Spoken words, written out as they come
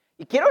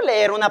Y quiero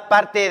leer una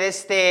parte de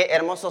este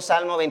hermoso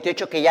Salmo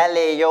 28 que ya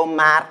leyó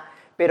Mar,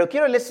 pero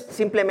quiero leer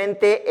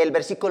simplemente el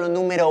versículo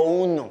número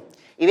 1.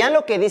 Y vean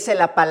lo que dice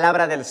la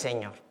palabra del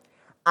Señor.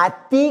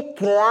 A ti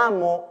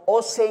clamo,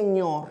 oh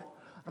Señor,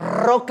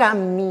 roca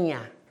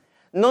mía.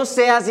 No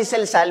seas, dice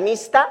el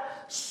salmista,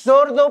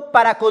 sordo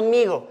para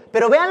conmigo.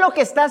 Pero vean lo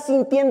que está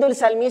sintiendo el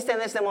salmista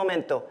en este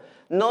momento.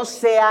 No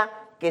sea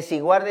que si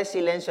guarde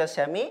silencio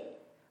hacia mí,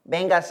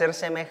 venga a ser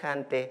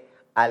semejante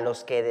a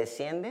los que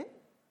descienden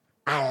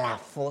a la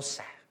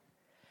fosa.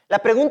 La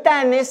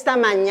pregunta en esta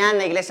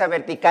mañana, Iglesia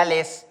Vertical,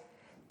 es: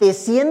 ¿te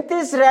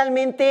sientes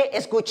realmente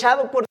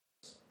escuchado por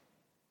Dios?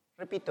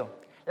 Repito,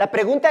 la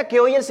pregunta que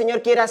hoy el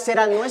Señor quiere hacer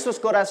a nuestros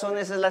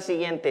corazones es la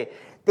siguiente: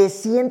 ¿te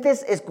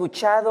sientes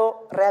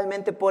escuchado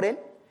realmente por Él?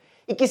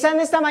 Y quizá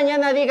en esta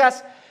mañana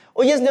digas: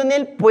 oye,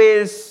 Leonel,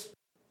 pues,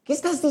 ¿qué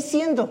estás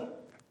diciendo?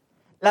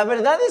 La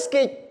verdad es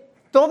que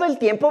todo el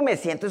tiempo me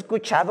siento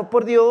escuchado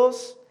por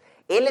Dios.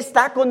 Él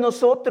está con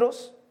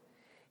nosotros.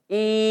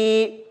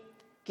 Y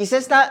quizá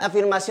esta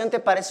afirmación te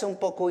parece un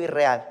poco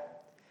irreal,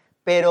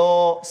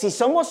 pero si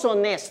somos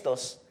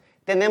honestos,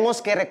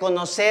 tenemos que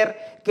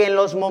reconocer que en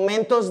los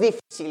momentos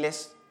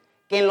difíciles,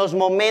 que en los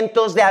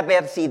momentos de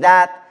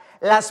adversidad,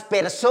 las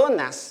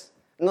personas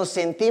nos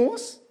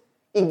sentimos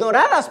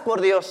ignoradas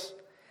por Dios.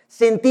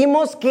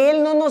 Sentimos que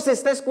Él no nos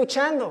está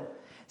escuchando.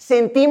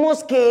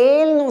 Sentimos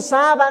que Él nos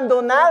ha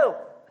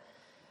abandonado.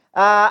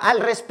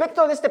 Al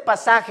respecto de este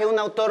pasaje, un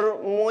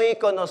autor muy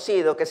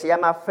conocido que se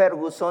llama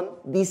Ferguson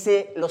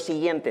dice lo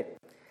siguiente: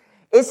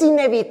 es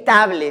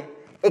inevitable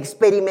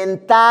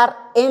experimentar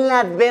en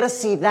la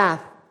adversidad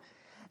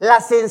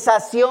la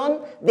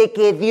sensación de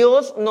que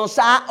Dios nos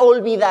ha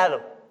olvidado,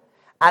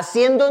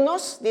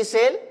 haciéndonos,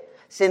 dice él,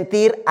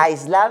 sentir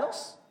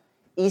aislados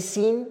y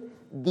sin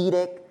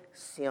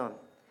dirección.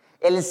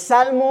 El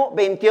Salmo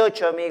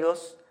 28,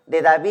 amigos,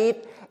 de David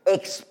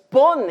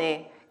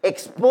expone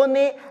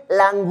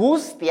la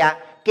angustia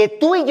que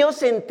tú y yo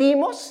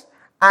sentimos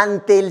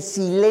ante el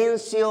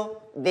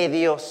silencio de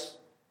Dios.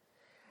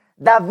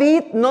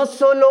 David no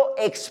solo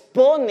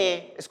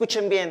expone,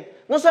 escuchen bien,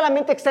 no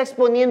solamente está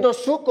exponiendo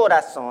su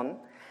corazón,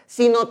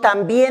 sino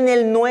también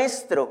el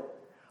nuestro.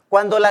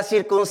 Cuando las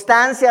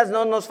circunstancias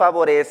no nos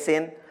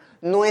favorecen,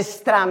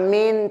 nuestra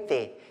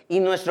mente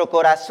y nuestro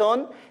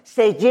corazón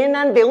se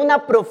llenan de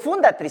una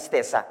profunda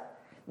tristeza,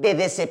 de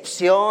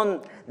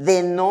decepción, de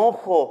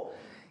enojo,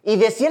 y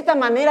de cierta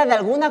manera de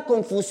alguna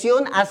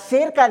confusión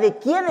acerca de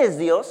quién es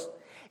Dios.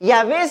 Y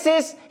a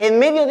veces en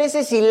medio de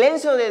ese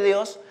silencio de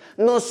Dios,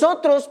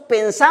 nosotros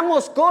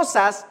pensamos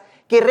cosas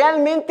que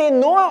realmente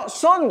no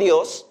son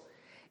Dios.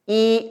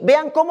 Y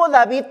vean cómo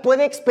David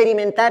puede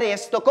experimentar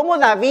esto, cómo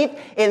David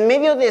en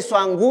medio de su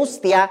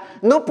angustia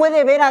no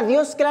puede ver a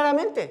Dios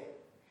claramente.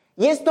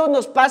 Y esto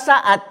nos pasa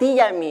a ti y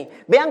a mí.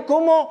 Vean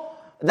cómo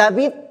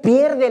David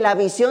pierde la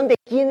visión de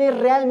quién es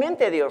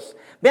realmente Dios.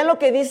 Vean lo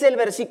que dice el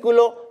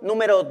versículo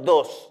número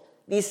 2.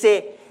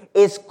 Dice: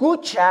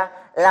 escucha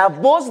la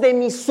voz de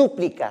mis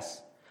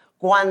súplicas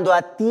cuando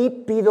a ti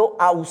pido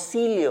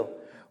auxilio,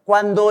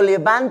 cuando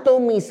levanto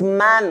mis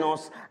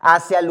manos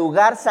hacia el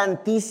lugar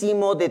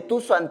santísimo de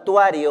tu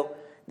santuario.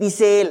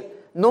 Dice él: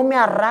 no me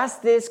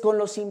arrastres con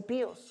los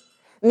impíos,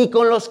 ni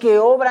con los que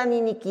obran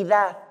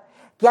iniquidad,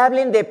 que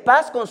hablen de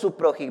paz con su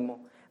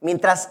prójimo,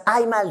 mientras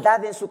hay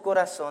maldad en su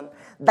corazón.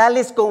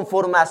 Dales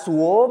conforme a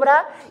su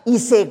obra y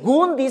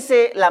según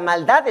dice la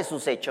maldad de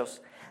sus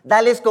hechos.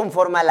 Dales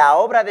conforme a la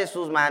obra de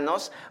sus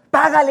manos.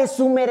 Págales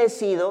su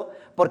merecido,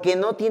 porque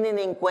no tienen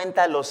en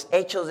cuenta los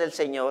hechos del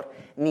Señor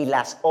ni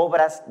las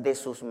obras de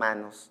sus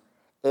manos.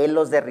 Él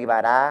los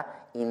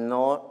derribará y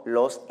no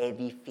los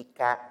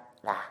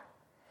edificará.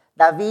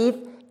 David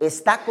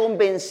está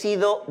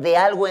convencido de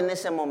algo en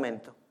ese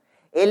momento.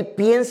 Él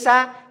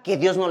piensa que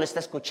Dios no lo está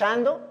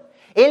escuchando.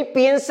 Él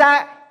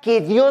piensa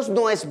que Dios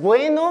no es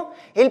bueno.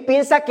 Él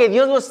piensa que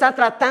Dios lo está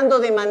tratando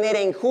de manera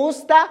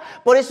injusta.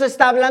 Por eso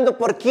está hablando: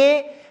 ¿por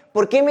qué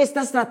me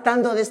estás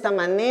tratando de esta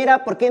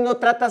manera? ¿Por qué no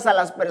tratas a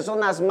las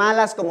personas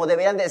malas como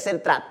deberían de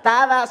ser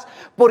tratadas?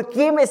 ¿Por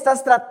qué me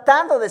estás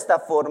tratando de esta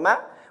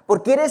forma?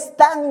 ¿Por qué eres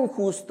tan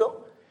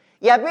injusto?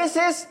 Y a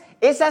veces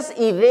esas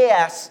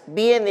ideas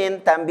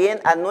vienen también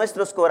a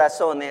nuestros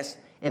corazones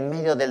en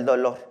medio del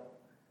dolor.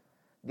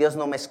 Dios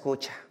no me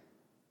escucha,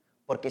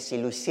 porque si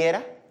lo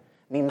hiciera,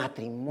 mi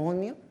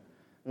matrimonio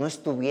no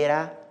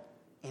estuviera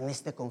en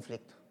este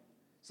conflicto.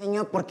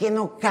 Señor, ¿por qué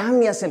no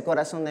cambias el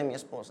corazón de mi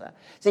esposa?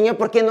 Señor,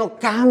 ¿por qué no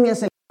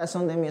cambias el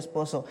corazón de mi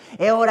esposo?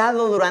 He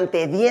orado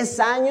durante 10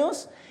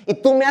 años y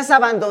tú me has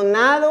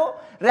abandonado.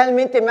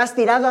 Realmente me has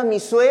tirado a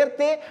mi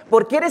suerte.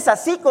 ¿Por qué eres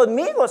así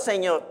conmigo,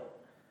 Señor?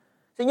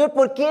 Señor,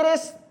 ¿por qué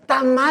eres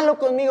tan malo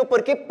conmigo?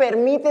 ¿Por qué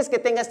permites que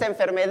tenga esta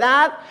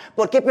enfermedad?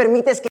 ¿Por qué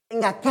permites que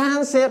tenga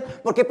cáncer?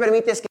 ¿Por qué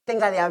permites que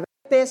tenga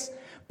diabetes?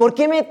 ¿Por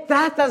qué me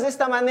tratas de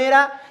esta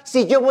manera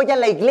si yo voy a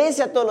la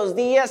iglesia todos los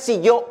días, si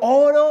yo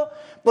oro?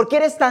 ¿Por qué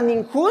eres tan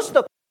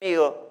injusto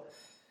conmigo?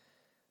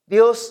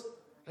 Dios,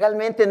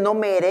 realmente no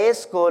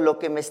merezco lo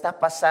que me está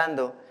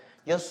pasando.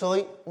 Yo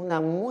soy una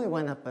muy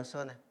buena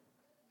persona.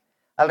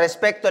 Al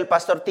respecto, el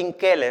pastor Tim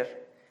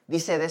Keller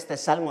dice de este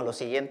salmo lo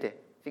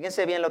siguiente.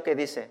 Fíjense bien lo que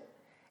dice.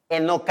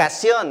 En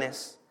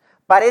ocasiones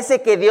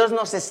parece que Dios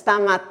nos está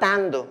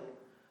matando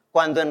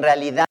cuando en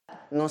realidad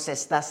nos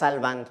está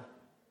salvando.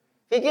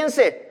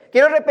 Fíjense,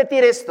 quiero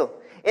repetir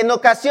esto. En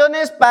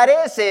ocasiones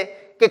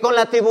parece que con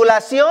la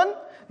tribulación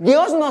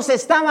Dios nos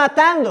está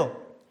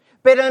matando,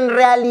 pero en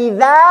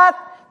realidad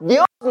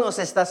Dios nos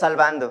está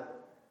salvando.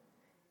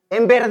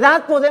 ¿En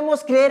verdad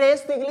podemos creer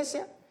esto,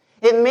 iglesia?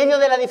 En medio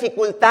de la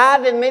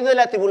dificultad, en medio de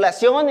la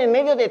tribulación, en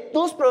medio de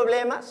tus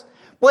problemas,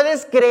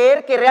 ¿puedes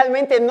creer que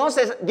realmente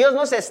Dios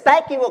no se está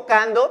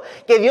equivocando,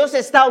 que Dios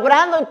está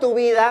obrando en tu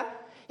vida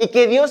y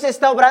que Dios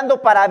está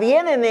obrando para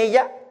bien en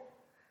ella?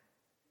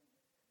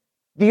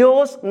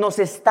 Dios nos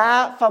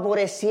está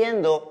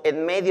favoreciendo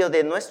en medio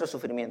de nuestro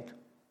sufrimiento.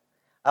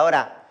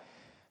 Ahora,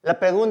 la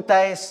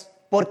pregunta es,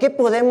 ¿por qué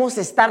podemos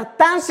estar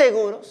tan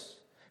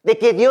seguros de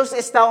que Dios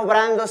está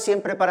obrando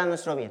siempre para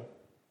nuestro bien?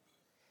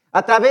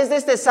 A través de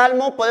este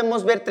salmo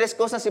podemos ver tres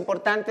cosas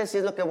importantes y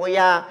es lo que voy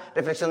a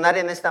reflexionar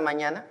en esta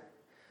mañana.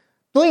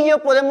 Tú y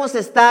yo podemos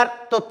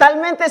estar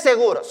totalmente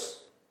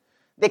seguros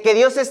de que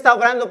Dios está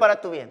obrando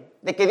para tu bien,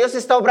 de que Dios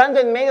está obrando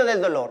en medio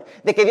del dolor,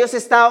 de que Dios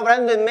está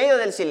obrando en medio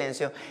del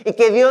silencio y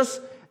que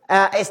Dios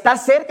está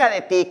cerca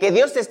de ti, que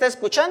Dios te está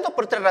escuchando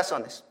por tres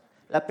razones.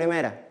 La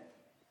primera,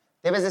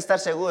 debes de estar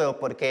seguro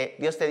porque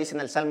Dios te dice en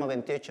el Salmo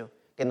 28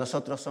 que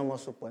nosotros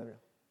somos su pueblo.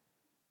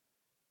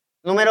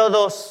 Número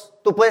dos,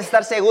 tú puedes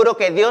estar seguro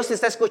que Dios te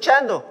está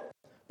escuchando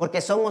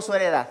porque somos su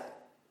heredad.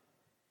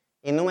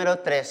 Y número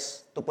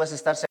tres, tú puedes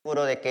estar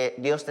seguro de que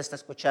Dios te está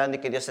escuchando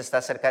y que Dios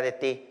está cerca de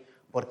ti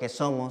porque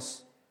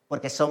somos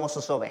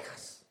sus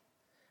ovejas.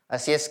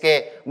 Así es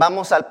que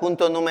vamos al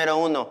punto número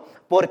uno.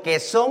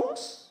 Porque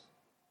somos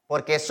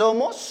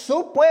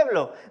su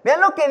pueblo.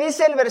 Vean lo que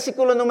dice el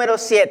versículo número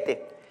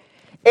 7.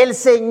 El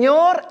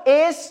Señor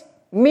es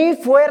mi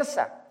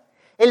fuerza.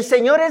 El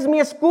Señor es mi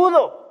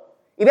escudo.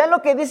 Y vean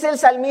lo que dice el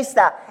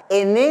salmista.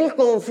 En Él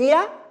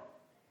confía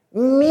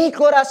mi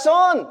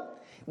corazón.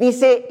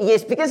 Dice, y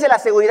explíquense la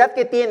seguridad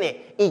que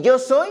tiene. Y yo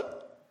soy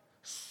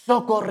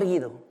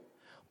socorrido.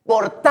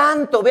 Por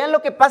tanto, vean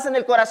lo que pasa en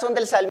el corazón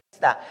del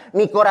salmista.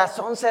 Mi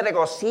corazón se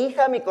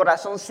regocija, mi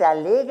corazón se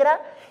alegra.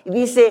 Y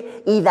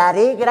dice, y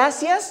daré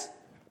gracias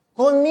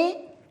con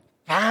mi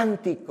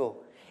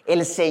cántico.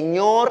 El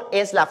Señor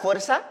es la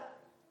fuerza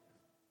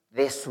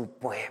de su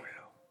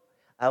pueblo.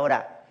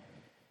 Ahora,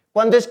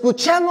 cuando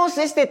escuchamos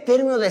este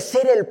término de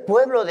ser el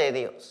pueblo de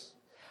Dios,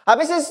 a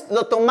veces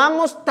lo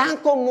tomamos tan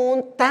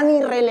común, tan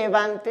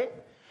irrelevante,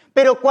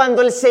 pero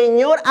cuando el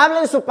Señor habla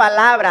en su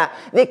palabra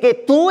de que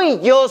tú y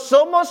yo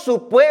somos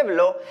su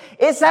pueblo,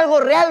 es algo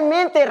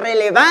realmente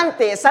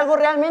relevante, es algo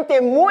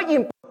realmente muy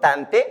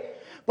importante,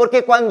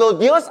 porque cuando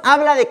Dios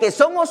habla de que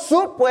somos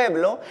su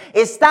pueblo,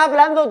 está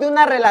hablando de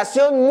una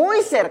relación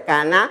muy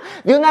cercana,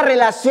 de una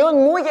relación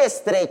muy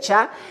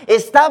estrecha,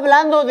 está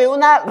hablando de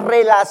una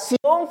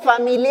relación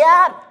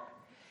familiar.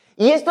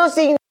 Y esto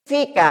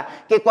significa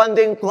que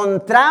cuando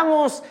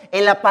encontramos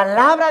en la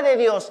palabra de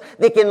Dios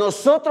de que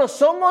nosotros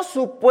somos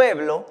su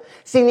pueblo,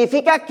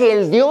 significa que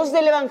el Dios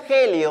del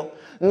Evangelio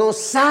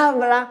nos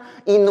habla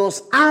y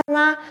nos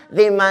ama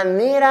de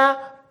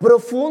manera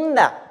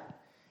profunda.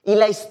 Y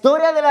la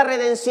historia de la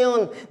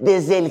redención,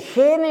 desde el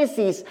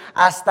Génesis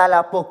hasta el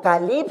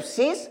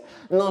Apocalipsis,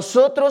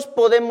 nosotros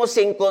podemos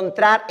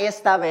encontrar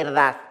esta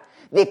verdad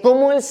de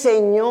cómo el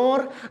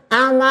Señor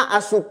ama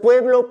a su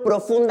pueblo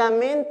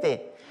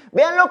profundamente.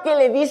 Vean lo que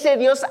le dice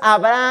Dios a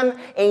Abraham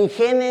en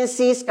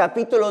Génesis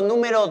capítulo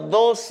número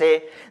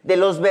 12, de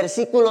los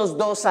versículos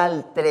 2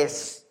 al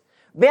 3.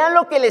 Vean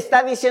lo que le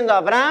está diciendo a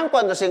Abraham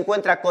cuando se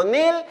encuentra con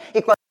él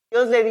y cuando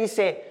Dios le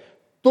dice,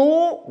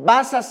 tú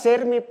vas a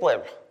ser mi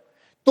pueblo.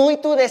 Tú y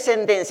tu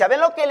descendencia. ¿Ven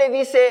lo que le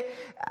dice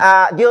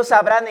a Dios a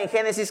Abraham en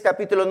Génesis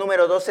capítulo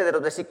número 12 de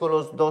los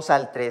versículos 2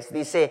 al 3?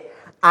 Dice,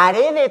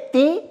 haré de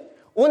ti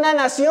una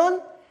nación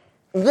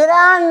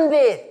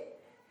grande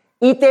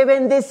y te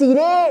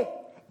bendeciré,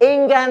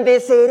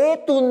 engrandeceré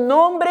tu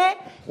nombre,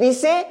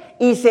 dice,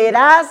 y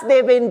serás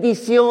de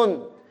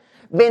bendición.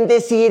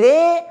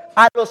 Bendeciré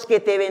a los que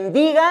te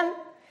bendigan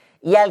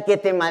y al que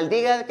te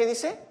maldiga, ¿qué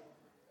dice?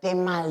 Te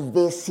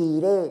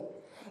maldeciré.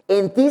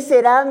 En ti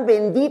serán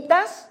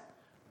benditas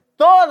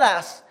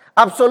todas,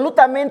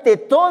 absolutamente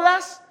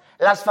todas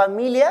las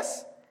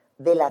familias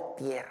de la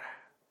tierra.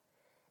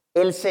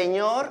 El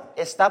Señor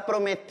está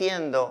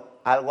prometiendo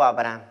algo a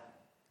Abraham.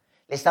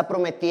 Le está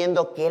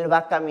prometiendo que Él va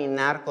a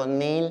caminar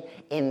con él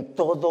en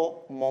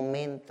todo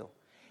momento.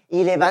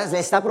 Y le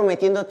está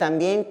prometiendo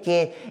también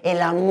que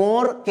el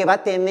amor que va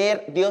a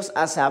tener Dios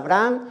hacia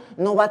Abraham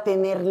no va a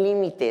tener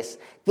límites.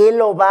 Que Él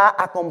lo va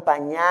a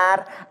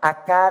acompañar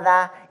a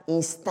cada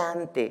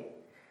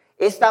instante.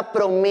 Esta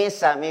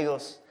promesa,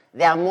 amigos,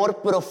 de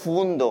amor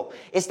profundo,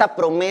 esta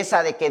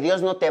promesa de que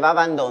Dios no te va a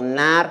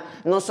abandonar,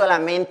 no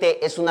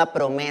solamente es una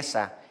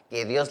promesa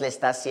que Dios le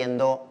está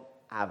haciendo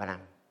a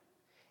Abraham,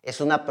 es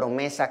una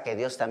promesa que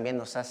Dios también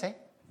nos hace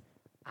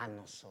a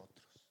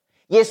nosotros.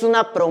 Y es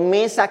una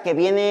promesa que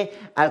viene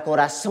al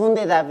corazón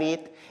de David.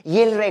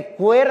 Y él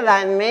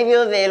recuerda en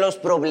medio de los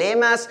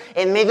problemas,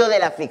 en medio de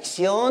la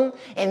aflicción,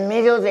 en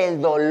medio del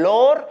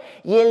dolor.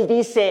 Y él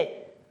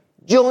dice,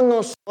 yo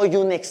no soy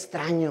un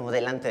extraño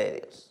delante de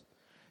Dios.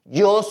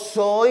 Yo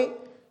soy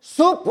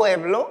su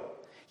pueblo.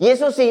 Y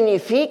eso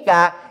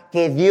significa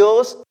que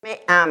Dios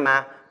me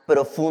ama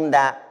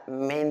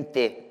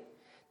profundamente.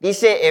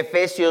 Dice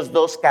Efesios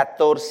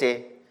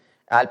 2:14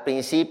 al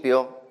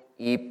principio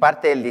y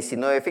parte del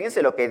 19.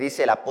 Fíjense lo que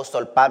dice el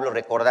apóstol Pablo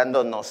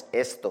recordándonos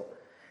esto.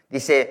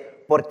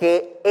 Dice,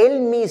 porque Él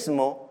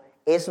mismo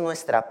es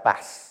nuestra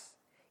paz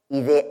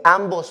y de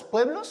ambos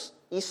pueblos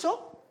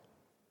hizo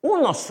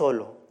uno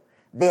solo,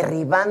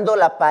 derribando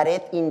la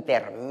pared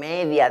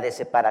intermedia de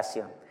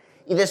separación.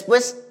 Y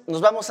después nos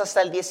vamos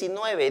hasta el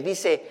 19.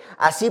 Dice,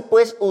 así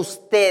pues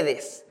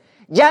ustedes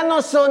ya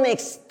no son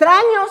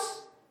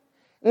extraños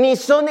ni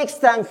son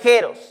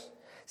extranjeros,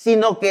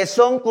 sino que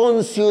son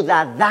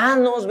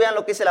conciudadanos, vean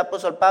lo que dice el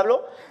apóstol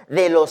Pablo,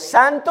 de los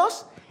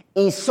santos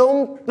y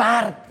son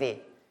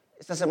parte.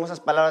 Estas hermosas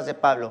palabras de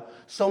Pablo,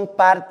 son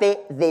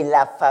parte de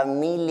la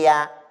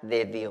familia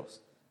de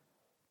Dios.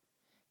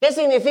 ¿Qué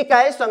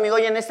significa esto, amigo,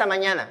 hoy en esta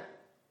mañana?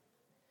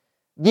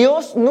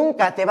 Dios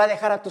nunca te va a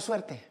dejar a tu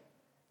suerte.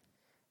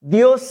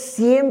 Dios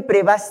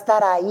siempre va a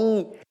estar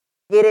ahí.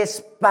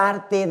 Eres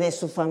parte de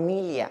su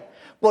familia,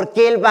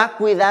 porque Él va a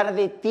cuidar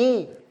de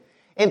ti.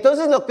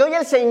 Entonces, lo que hoy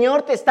el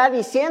Señor te está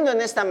diciendo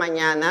en esta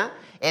mañana,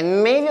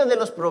 en medio de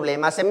los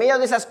problemas, en medio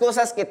de esas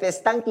cosas que te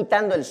están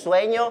quitando el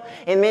sueño,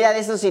 en medio de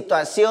esas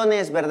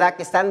situaciones, ¿verdad?,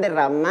 que están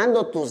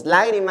derramando tus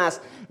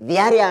lágrimas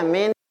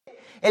diariamente,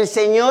 el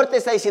Señor te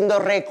está diciendo,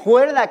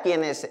 recuerda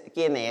quién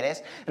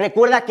eres,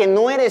 recuerda que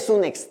no eres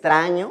un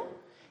extraño.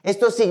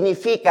 Esto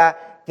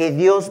significa que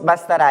Dios va a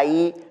estar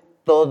ahí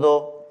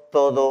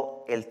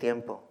todo el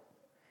tiempo.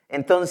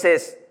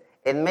 Entonces,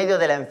 en medio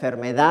de la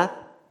enfermedad,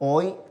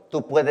 hoy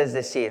tú puedes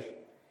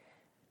decir,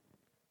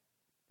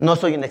 no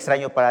soy un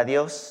extraño para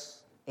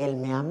Dios, Él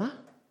me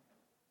ama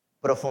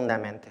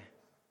profundamente.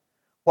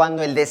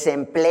 Cuando el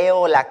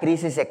desempleo o la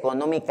crisis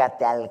económica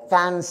te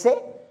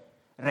alcance,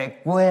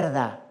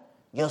 recuerda,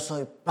 yo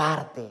soy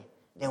parte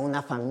de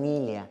una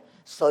familia,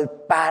 soy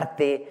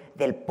parte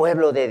del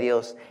pueblo de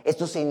Dios.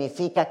 Esto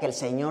significa que el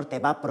Señor te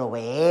va a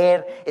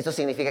proveer, esto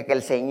significa que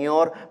el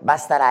Señor va a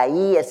estar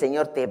ahí, el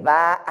Señor te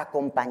va a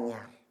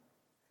acompañar.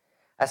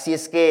 Así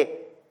es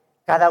que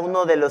cada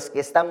uno de los que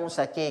estamos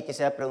aquí,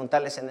 quisiera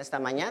preguntarles en esta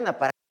mañana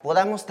para que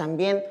podamos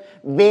también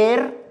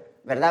ver,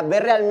 ¿verdad?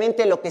 Ver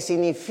realmente lo que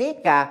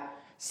significa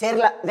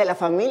ser de la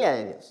familia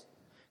de Dios.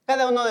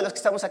 Cada uno de los que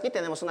estamos aquí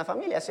tenemos una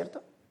familia,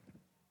 ¿cierto?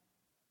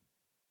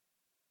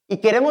 Y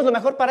queremos lo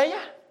mejor para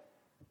ella.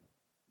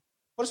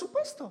 Por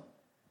supuesto.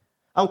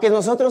 Aunque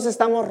nosotros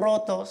estamos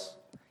rotos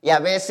y a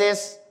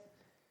veces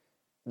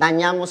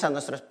dañamos a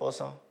nuestro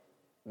esposo,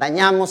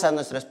 dañamos a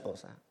nuestra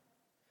esposa.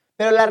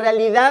 Pero la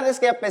realidad es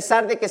que a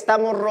pesar de que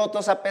estamos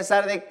rotos, a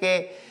pesar de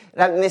que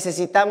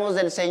necesitamos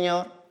del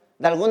Señor,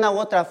 de alguna u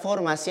otra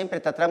forma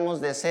siempre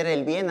tratamos de hacer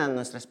el bien a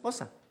nuestra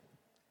esposa.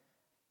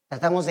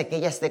 Tratamos de que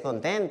ella esté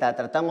contenta,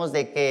 tratamos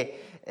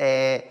de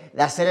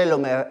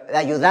de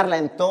ayudarla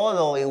en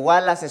todo.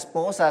 Igual las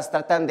esposas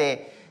tratan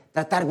de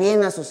tratar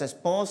bien a sus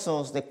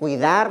esposos, de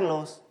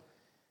cuidarlos,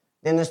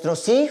 de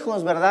nuestros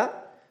hijos, ¿verdad?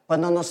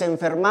 Cuando nos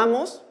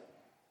enfermamos,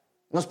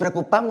 nos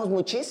preocupamos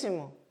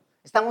muchísimo.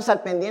 Estamos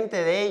al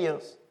pendiente de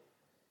ellos.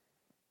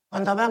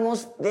 Cuando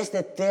hablamos de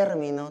este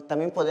término,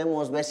 también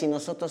podemos ver si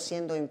nosotros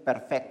siendo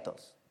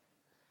imperfectos,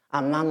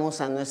 amamos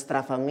a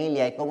nuestra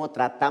familia y cómo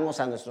tratamos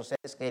a nuestros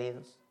seres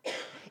queridos.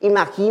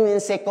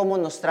 Imagínense cómo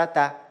nos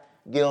trata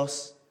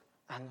Dios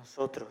a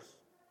nosotros.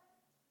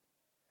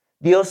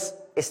 Dios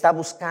está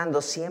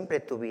buscando siempre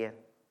tu bien.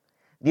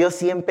 Dios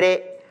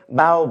siempre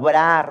va a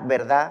obrar,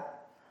 ¿verdad?,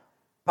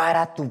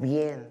 para tu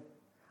bien.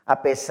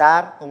 A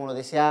pesar, como lo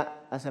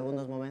decía hace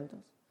algunos momentos,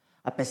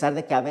 a pesar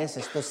de que a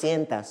veces tú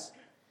sientas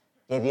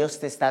que Dios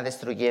te está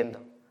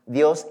destruyendo,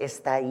 Dios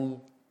está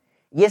ahí.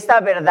 Y esta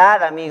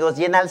verdad, amigos,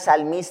 llena al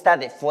salmista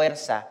de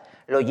fuerza,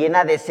 lo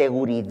llena de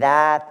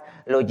seguridad,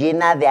 lo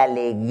llena de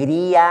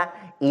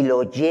alegría y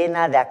lo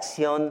llena de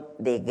acción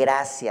de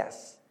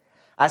gracias.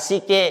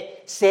 Así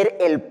que ser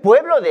el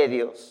pueblo de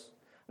Dios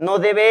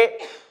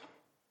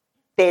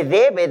te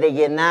debe de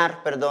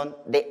llenar,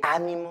 de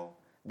ánimo,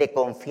 de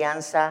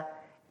confianza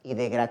y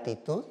de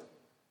gratitud,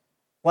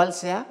 cual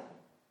sea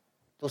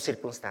tu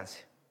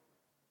circunstancia.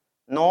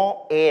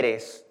 No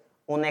eres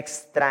un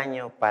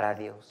extraño para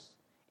Dios,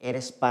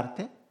 eres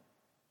parte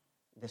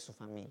de su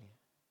familia.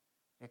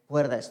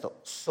 Recuerda esto,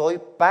 soy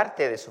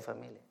parte de su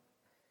familia.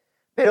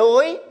 Pero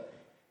hoy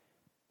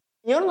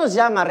el Señor nos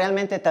llama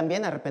realmente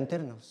también a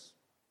arrepentirnos,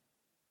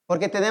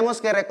 porque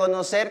tenemos que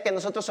reconocer que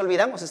nosotros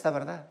olvidamos esta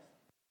verdad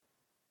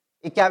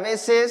y que a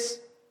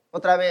veces,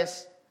 otra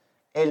vez,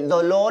 el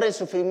dolor, el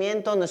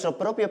sufrimiento, nuestro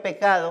propio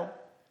pecado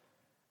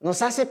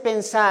nos hace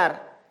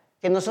pensar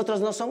que nosotros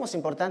no somos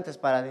importantes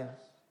para Dios.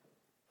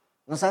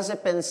 Nos hace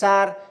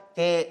pensar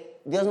que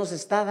Dios nos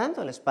está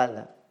dando la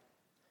espalda.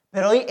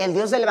 Pero hoy el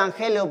Dios del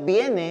Evangelio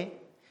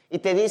viene y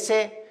te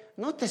dice,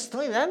 no te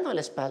estoy dando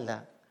la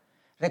espalda.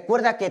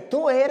 Recuerda que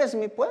tú eres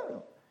mi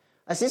pueblo.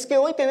 Así es que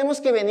hoy tenemos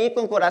que venir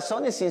con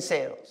corazones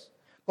sinceros,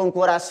 con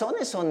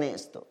corazones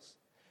honestos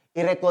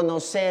y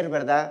reconocer,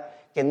 ¿verdad?,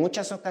 que en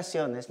muchas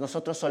ocasiones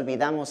nosotros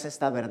olvidamos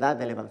esta verdad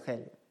del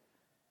Evangelio.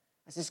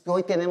 Así es que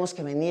hoy tenemos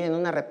que venir en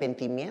un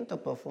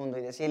arrepentimiento profundo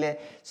y decirle,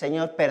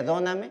 Señor,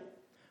 perdóname,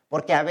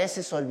 porque a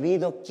veces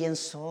olvido quién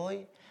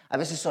soy, a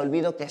veces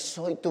olvido que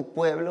soy tu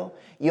pueblo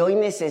y hoy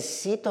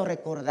necesito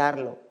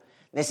recordarlo.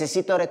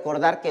 Necesito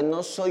recordar que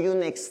no soy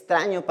un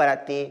extraño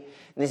para ti.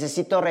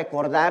 Necesito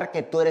recordar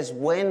que tú eres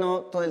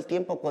bueno todo el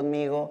tiempo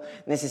conmigo.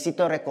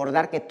 Necesito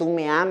recordar que tú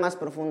me amas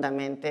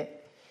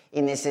profundamente.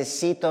 Y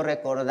necesito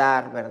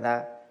recordar,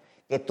 ¿verdad?,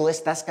 que tú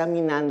estás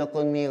caminando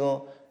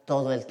conmigo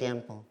todo el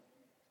tiempo.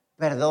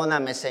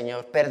 Perdóname,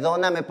 Señor.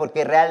 Perdóname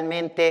porque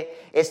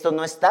realmente esto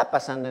no está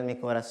pasando en mi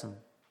corazón.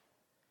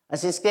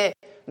 Así es que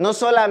no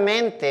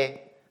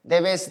solamente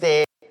debes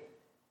de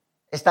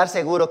estar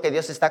seguro que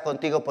Dios está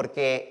contigo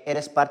porque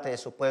eres parte de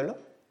su pueblo,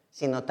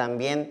 sino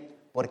también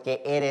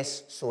porque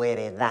eres su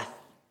heredad.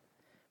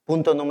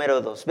 Punto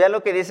número 2. Vea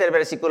lo que dice el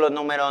versículo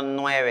número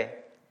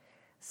 9.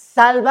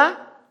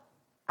 Salva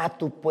a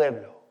tu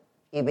pueblo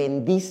y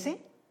bendice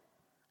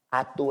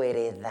a tu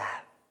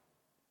heredad.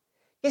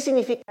 ¿Qué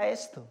significa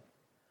esto?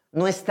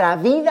 Nuestra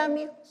vida,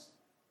 amigos,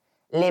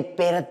 le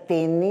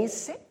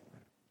pertenece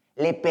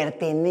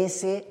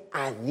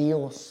a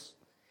Dios.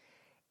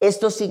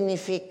 Esto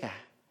significa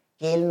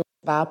que Él nos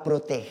va a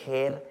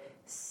proteger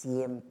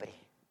siempre.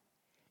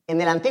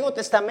 En el Antiguo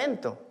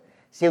Testamento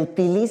se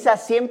utiliza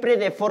siempre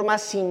de forma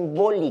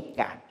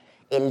simbólica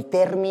el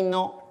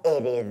término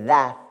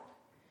heredad.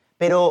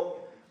 Pero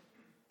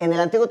en el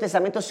Antiguo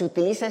Testamento se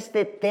utiliza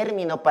este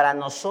término para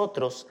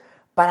nosotros,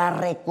 para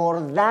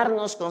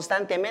recordarnos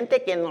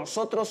constantemente que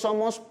nosotros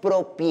somos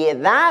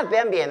propiedad.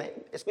 Vean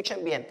bien,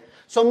 escuchen bien.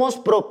 Somos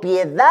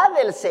propiedad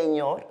del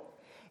Señor.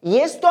 Y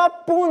esto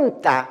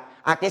apunta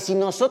a que si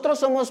nosotros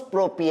somos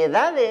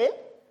propiedad de Él,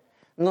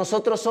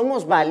 nosotros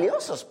somos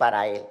valiosos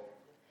para Él.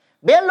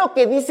 Vean lo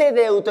que dice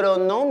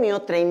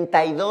Deuteronomio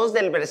 32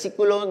 del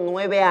versículo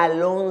 9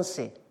 al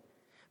 11.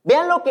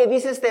 Vean lo que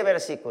dice este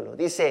versículo.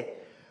 Dice,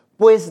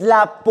 pues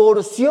la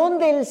porción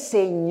del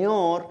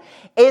Señor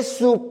es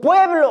su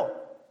pueblo.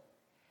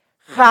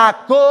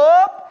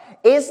 Jacob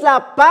es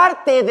la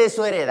parte de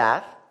su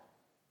heredad.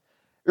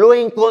 Lo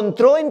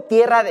encontró en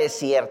tierra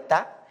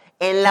desierta,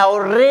 en la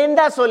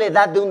horrenda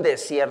soledad de un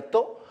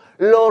desierto.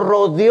 Lo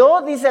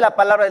rodeó, dice la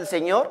palabra del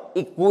Señor,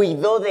 y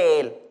cuidó de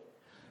él.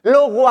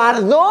 Lo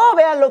guardó,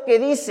 vean lo que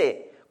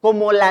dice,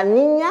 como la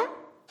niña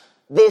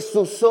de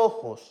sus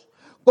ojos,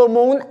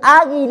 como un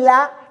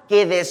águila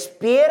que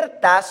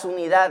despierta su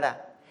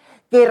nidada,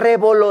 que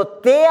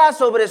revolotea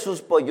sobre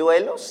sus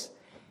polluelos.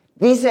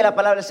 Dice la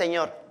palabra del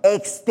Señor,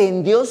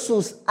 extendió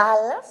sus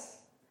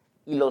alas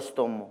y los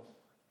tomó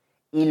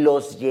y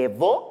los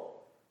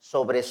llevó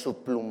sobre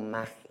su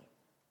plumaje.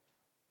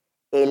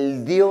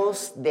 El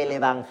Dios del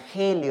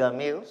Evangelio,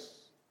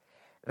 amigos,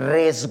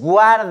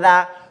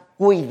 resguarda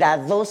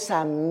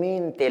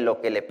cuidadosamente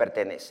lo que le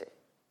pertenece.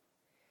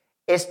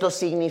 Esto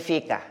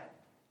significa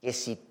que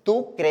si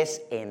tú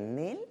crees en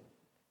Él,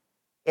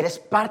 eres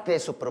parte de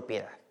su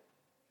propiedad.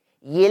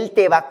 Y Él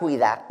te va a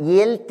cuidar, y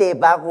Él te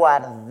va a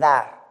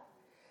guardar.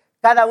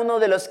 Cada uno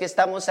de los que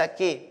estamos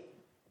aquí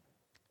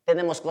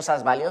tenemos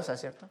cosas valiosas,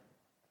 ¿cierto?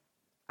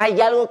 Hay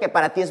algo que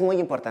para ti es muy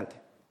importante.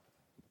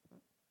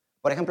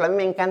 Por ejemplo, a mí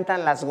me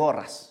encantan las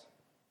gorras,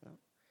 ¿no?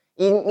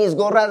 Y mis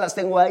gorras las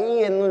tengo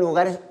ahí en un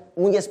lugar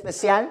muy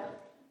especial.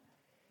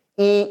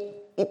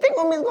 Y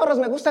tengo mis gorras,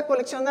 me gusta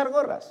coleccionar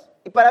gorras.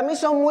 Y para mí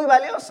son muy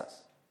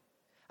valiosas.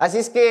 Así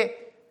es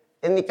que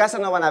en mi casa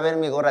no van a ver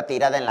mi gorra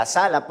tirada en la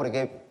sala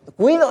porque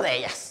cuido de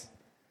ellas.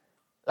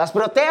 Las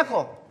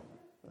protejo.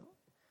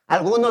 A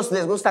algunos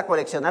les gusta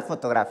coleccionar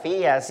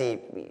fotografías y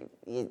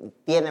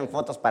tienen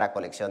fotos para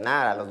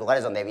coleccionar a los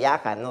lugares donde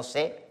viajan, no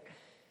sé.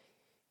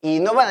 Y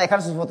no van a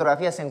dejar sus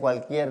fotografías en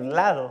cualquier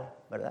lado,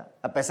 ¿verdad?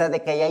 A pesar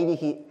de que ya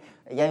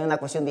hay una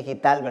cuestión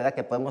digital, ¿verdad?,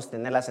 que podemos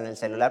tenerlas en el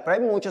celular. Pero hay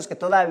muchos que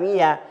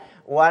todavía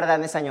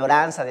guardan esa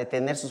añoranza de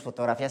tener sus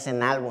fotografías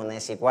en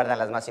álbumes y guardan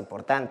las más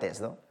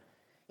importantes, ¿no?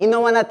 Y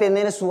no van a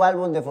tener su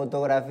álbum de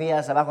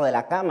fotografías abajo de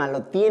la cama.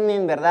 Lo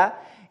tienen, ¿verdad?,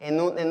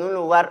 en un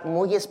lugar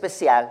muy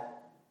especial.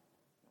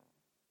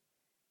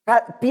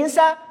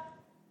 Piensa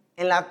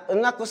en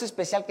una cosa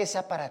especial que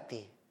sea para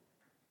ti.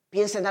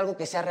 Piensa en algo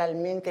que sea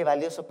realmente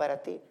valioso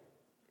para ti.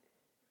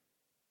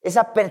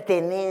 Esa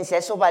pertenencia,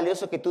 eso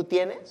valioso que tú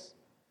tienes,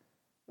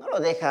 no lo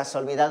dejas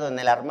olvidado en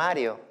el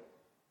armario.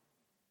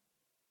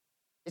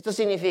 Esto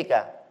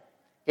significa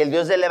que el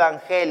Dios del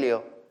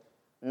Evangelio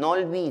no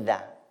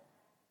olvida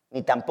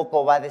ni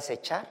tampoco va a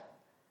desechar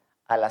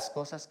a las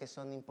cosas que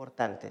son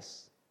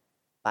importantes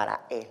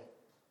para Él.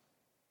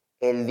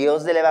 El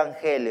Dios del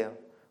Evangelio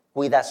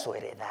cuida su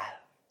heredad.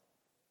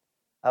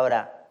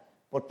 Ahora,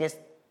 ¿por qué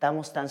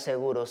estamos tan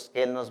seguros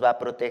que Él nos va a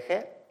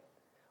proteger?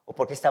 ¿O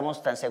por qué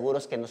estamos tan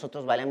seguros que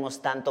nosotros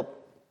valemos tanto,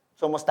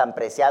 somos tan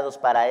preciados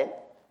para Él?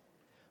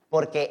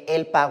 Porque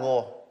Él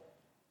pagó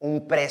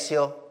un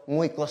precio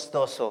muy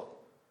costoso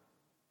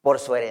por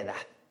su heredad,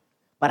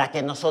 para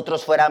que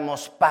nosotros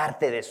fuéramos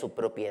parte de su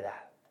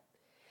propiedad.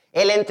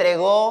 Él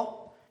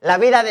entregó la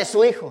vida de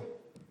su Hijo.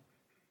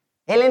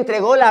 Él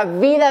entregó la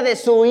vida de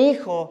su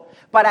Hijo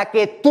para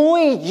que tú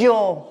y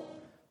yo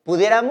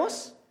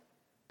pudiéramos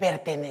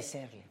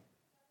pertenecerle.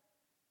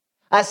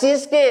 Así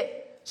es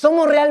que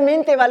somos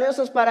realmente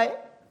valiosos para Él.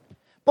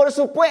 Por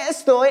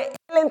supuesto, Él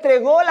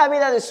entregó la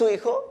vida de su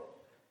Hijo.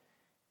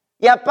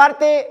 Y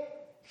aparte,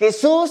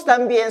 Jesús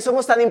también,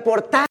 somos tan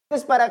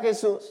importantes para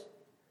Jesús,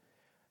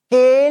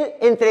 que Él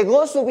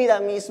entregó su vida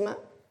misma,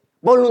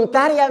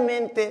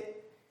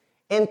 voluntariamente,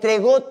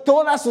 entregó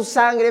toda su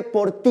sangre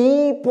por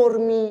ti y por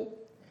mí.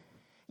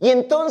 Y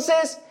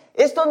entonces,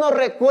 esto nos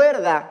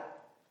recuerda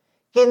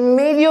que en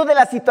medio de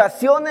las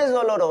situaciones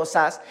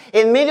dolorosas,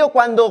 en medio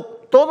cuando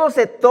todo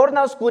se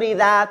torna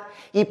oscuridad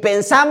y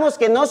pensamos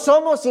que no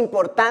somos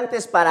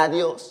importantes para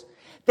Dios,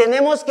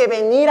 tenemos que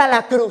venir a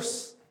la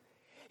cruz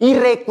y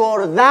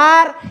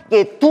recordar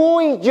que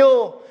tú y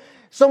yo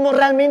somos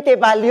realmente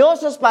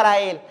valiosos para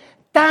Él,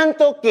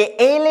 tanto que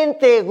Él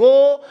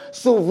entregó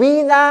su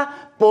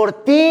vida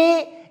por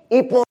ti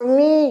y por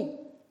mí.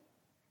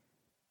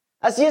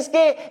 Así es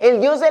que el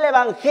Dios del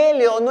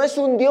Evangelio no es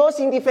un Dios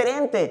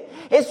indiferente,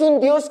 es un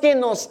Dios que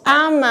nos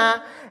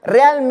ama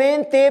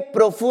realmente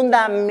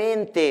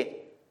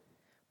profundamente,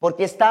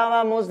 porque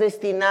estábamos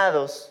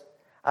destinados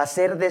a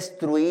ser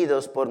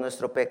destruidos por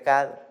nuestro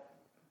pecado,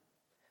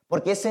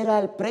 porque ese era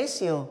el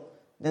precio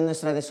de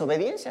nuestra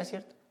desobediencia,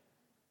 ¿cierto?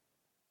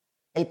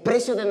 El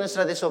precio de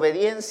nuestra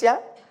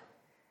desobediencia,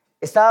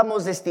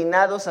 estábamos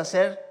destinados a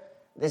ser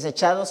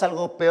desechados,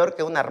 algo peor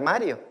que un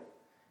armario.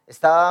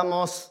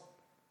 Estábamos,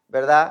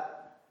 ¿verdad?,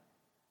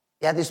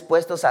 ya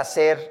dispuestos a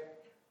ser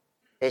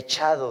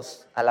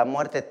echados a la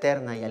muerte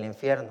eterna y al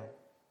infierno.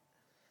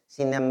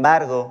 Sin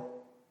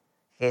embargo,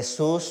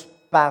 Jesús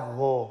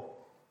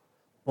pagó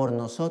por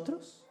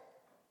nosotros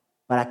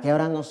para que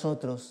ahora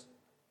nosotros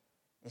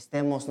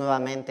estemos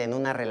nuevamente en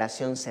una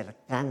relación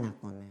cercana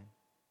con Él.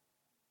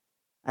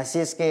 Así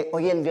es que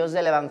hoy el Dios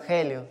del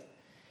Evangelio,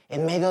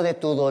 en medio de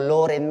tu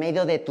dolor, en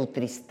medio de tu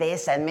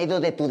tristeza, en medio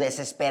de tu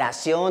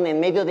desesperación, en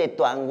medio de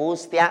tu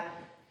angustia,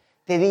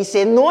 te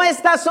dice: no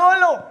estás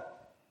solo,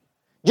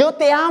 yo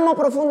te amo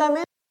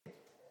profundamente,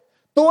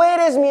 tú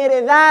eres mi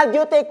heredad,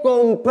 yo te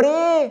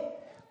compré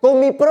con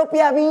mi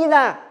propia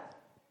vida.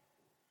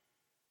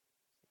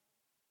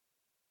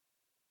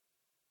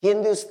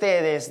 ¿Quién de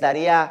ustedes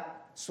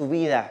daría su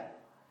vida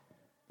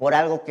por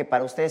algo que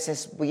para ustedes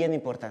es bien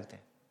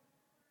importante?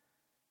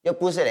 Yo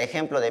puse el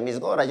ejemplo de mis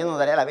gorras, yo no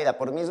daría la vida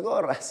por mis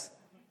gorras.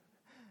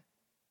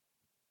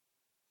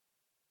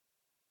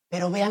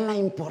 Pero vean la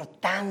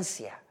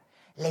importancia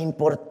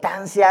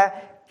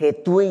que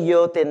tú y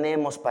yo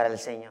tenemos para el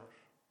Señor.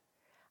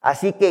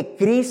 Así que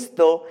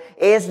Cristo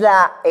es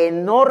la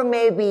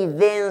enorme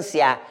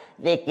evidencia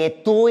de que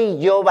tú y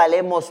yo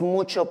valemos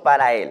mucho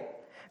para Él.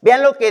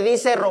 Vean lo que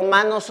dice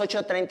Romanos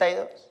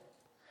 8:32.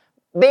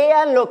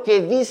 Vean lo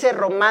que dice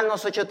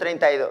Romanos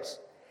 8:32.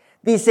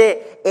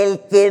 Dice: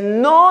 el que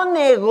no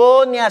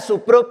negó ni a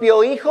su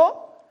propio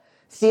Hijo,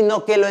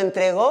 sino que lo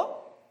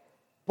entregó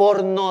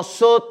por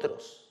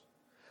nosotros,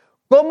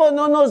 ¿cómo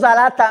no nos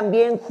dará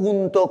también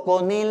junto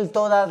con Él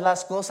todas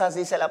las cosas?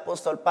 Dice el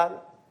apóstol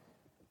Pablo.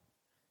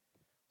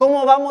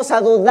 ¿Cómo vamos a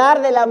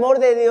dudar del amor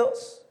de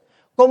Dios?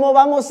 ¿Cómo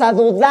vamos a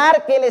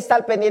dudar que Él está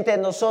al pendiente de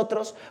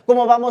nosotros?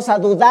 ¿Cómo vamos a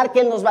dudar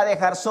que Él nos va a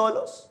dejar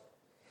solos?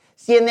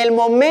 Si en el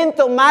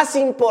momento más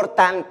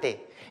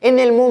importante, en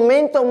el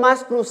momento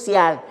más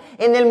crucial,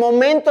 en el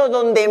momento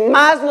donde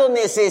más lo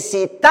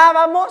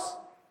necesitábamos,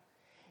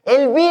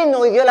 Él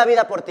vino y dio la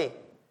vida por ti.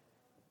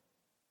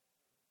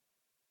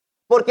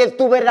 Porque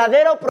tu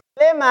verdadero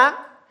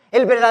problema,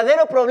 el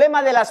verdadero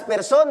problema de las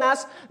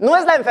personas no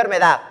es la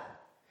enfermedad.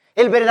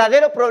 El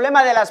verdadero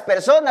problema de las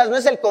personas no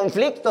es el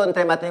conflicto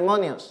entre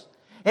matrimonios.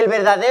 El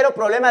verdadero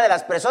problema de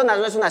las personas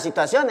no es una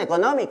situación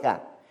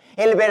económica.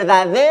 El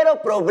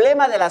verdadero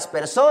problema de las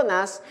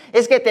personas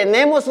es que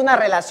tenemos una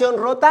relación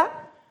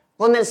rota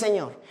con el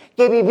Señor,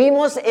 que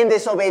vivimos en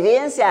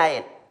desobediencia a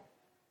Él.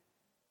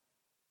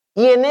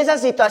 Y en esa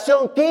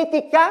situación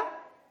crítica,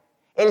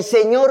 el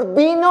Señor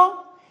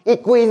vino y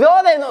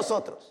cuidó de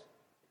nosotros.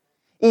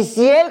 Y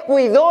si Él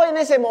cuidó en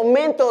ese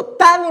momento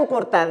tan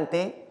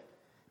importante,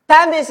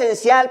 tan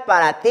esencial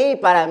para ti y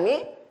para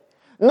mí,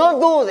 no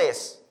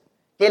dudes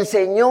que el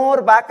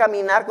Señor va a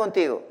caminar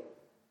contigo.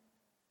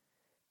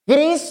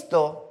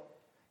 Cristo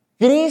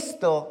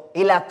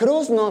y la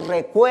cruz nos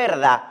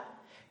recuerda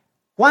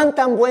cuán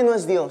tan bueno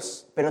es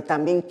Dios, pero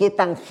también qué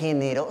tan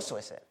generoso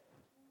es Él.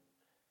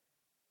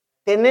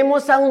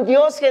 Tenemos a un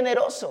Dios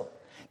generoso,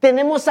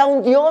 tenemos a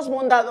un Dios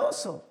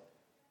bondadoso.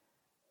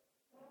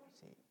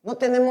 No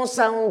tenemos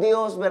a un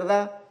Dios,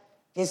 ¿verdad?,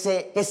 que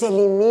se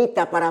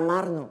limita para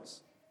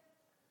amarnos.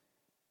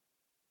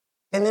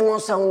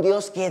 Tenemos a un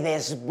Dios que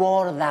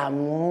desborda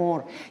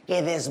amor,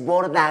 que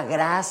desborda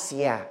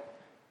gracia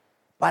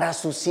para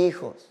sus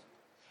hijos.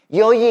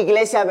 Y hoy,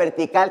 Iglesia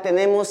Vertical,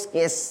 tenemos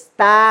que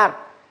estar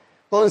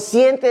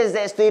conscientes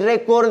de esto y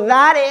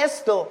recordar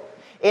esto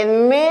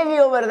en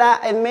medio, ¿verdad?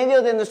 En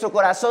medio de nuestro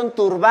corazón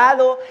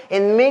turbado,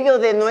 en medio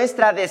de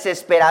nuestra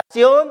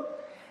desesperación,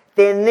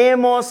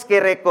 tenemos que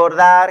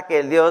recordar que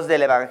el Dios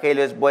del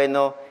Evangelio es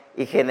bueno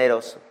y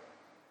generoso.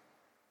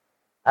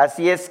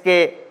 Así es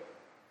que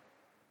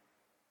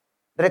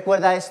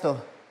recuerda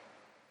esto: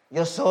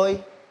 yo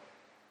soy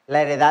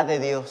la heredad de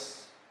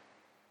Dios.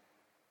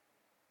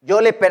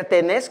 Yo le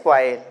pertenezco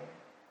a Él.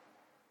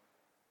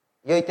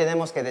 Y hoy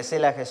tenemos que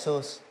decirle a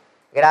Jesús: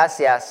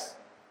 gracias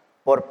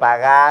por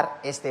pagar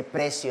este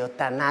precio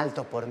tan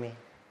alto por mí.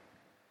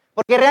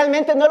 Porque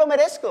realmente no lo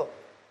merezco.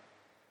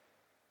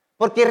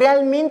 Porque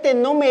realmente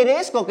no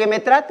merezco que me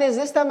trates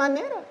de esta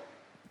manera.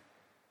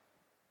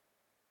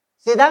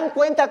 ¿Se dan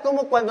cuenta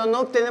cómo cuando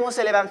no tenemos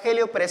el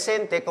Evangelio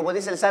presente, como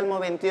dice el Salmo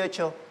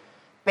 28,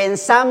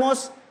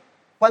 pensamos,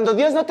 cuando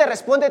Dios no te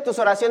responde tus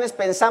oraciones,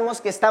 pensamos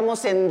que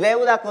estamos en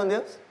deuda con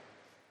Dios?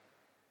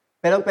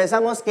 Pero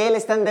pensamos que Él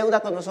está en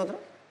deuda con nosotros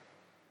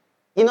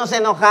y nos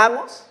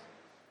enojamos.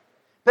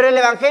 Pero el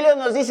Evangelio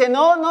nos dice: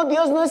 no,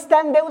 Dios no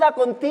está en deuda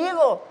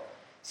contigo,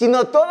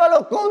 sino todo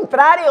lo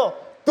contrario,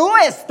 tú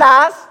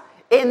estás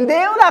en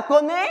deuda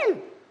con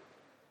Él.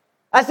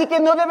 Así que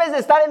no debes de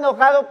estar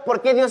enojado: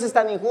 ¿por qué Dios es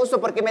tan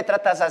injusto? ¿Por qué me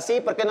tratas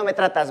así? ¿Por qué no me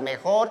tratas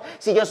mejor?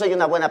 Si yo soy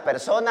una buena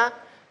persona.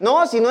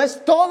 No, si no,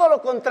 es todo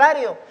lo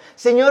contrario.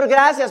 Señor,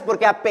 gracias,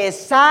 porque a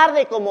pesar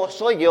de cómo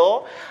soy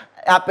yo,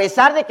 a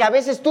pesar de que a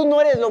veces tú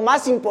no eres lo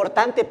más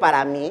importante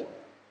para mí,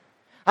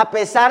 a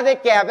pesar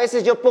de que a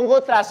veces yo pongo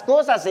otras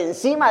cosas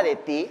encima de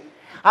ti,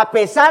 a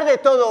pesar de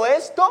todo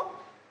esto,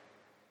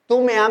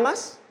 tú me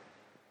amas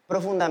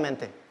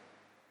profundamente.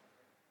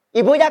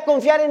 Y voy a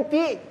confiar en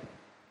ti.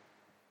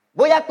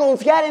 Voy a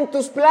confiar en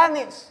tus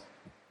planes.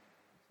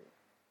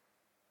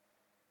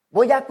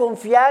 Voy a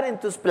confiar en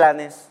tus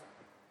planes.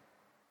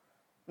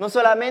 No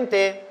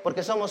solamente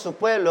porque somos su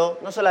pueblo,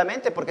 no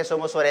solamente porque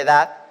somos su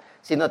heredad,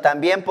 sino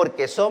también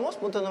porque somos,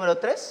 punto número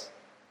 3,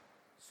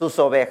 sus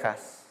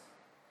ovejas.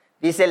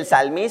 Dice el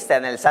salmista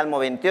en el Salmo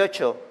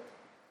 28,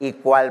 y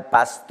cual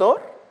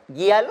pastor,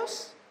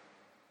 guíalos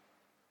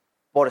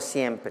por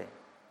siempre.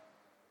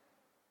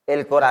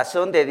 El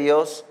corazón de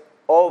Dios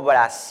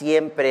obra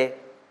siempre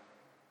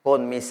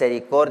con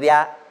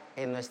misericordia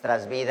en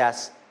nuestras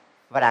vidas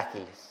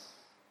frágiles.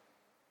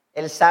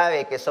 Él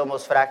sabe que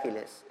somos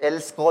frágiles.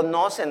 Él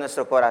conoce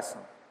nuestro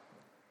corazón.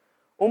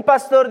 Un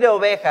pastor de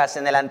ovejas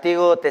en el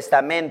Antiguo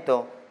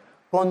Testamento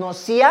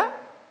conocía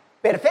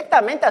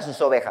perfectamente a sus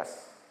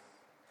ovejas.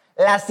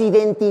 Las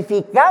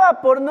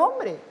identificaba por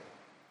nombre.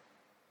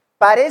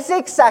 Parece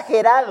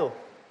exagerado,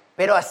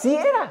 pero así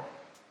era.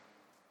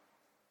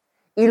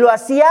 Y lo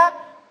hacía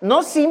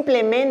no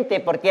simplemente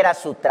porque era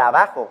su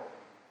trabajo,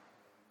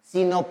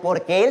 sino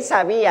porque él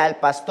sabía, el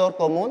pastor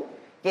común,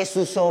 que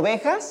sus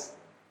ovejas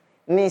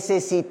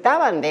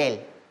necesitaban de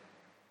él.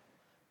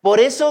 Por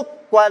eso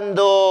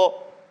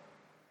cuando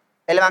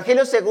el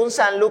Evangelio según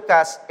San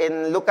Lucas,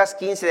 en Lucas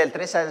 15 del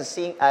 3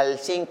 al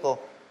 5,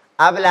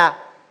 habla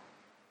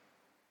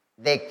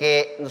de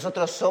que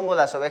nosotros somos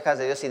las ovejas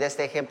de Dios y de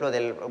este ejemplo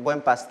del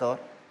buen pastor,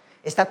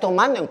 está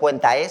tomando en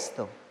cuenta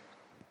esto.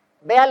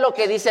 Vean lo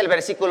que dice el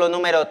versículo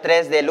número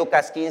 3 de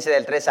Lucas 15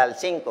 del 3 al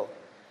 5.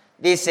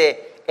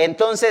 Dice: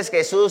 entonces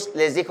Jesús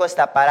les dijo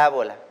esta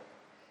parábola: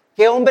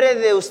 ¿qué hombre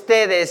de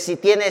ustedes, si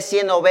tiene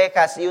 100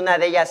 ovejas y una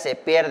de ellas se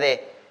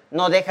pierde,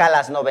 no deja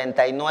las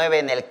 99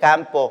 en el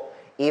campo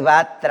y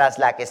va tras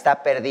la que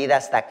está perdida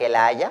hasta que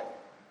la haya?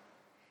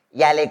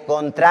 Y al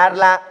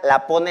encontrarla,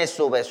 la pone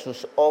sobre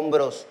sus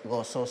hombros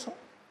gozoso.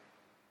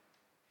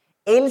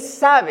 Él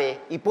sabe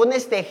y pone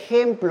este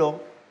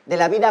ejemplo de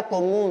la vida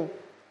común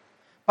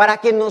para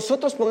que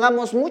nosotros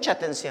pongamos mucha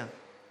atención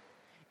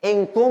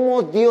en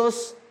cómo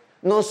Dios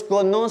nos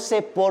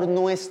conoce por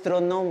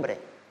nuestro nombre.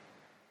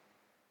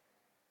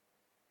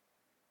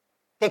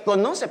 Te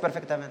conoce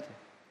perfectamente.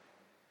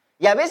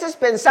 Y a veces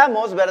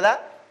pensamos,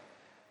 ¿verdad?,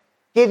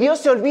 que Dios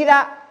se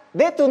olvida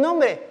de tu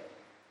nombre.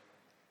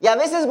 Y a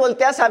veces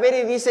volteas a ver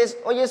y dices: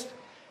 oye,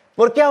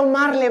 ¿por qué a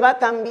Omar le va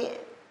tan bien?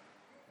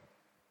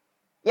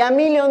 Y a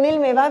mí, Leonel,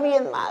 me va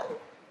bien mal.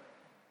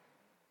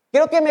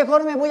 Creo que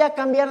mejor me voy a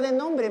cambiar de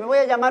nombre. Me voy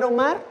a llamar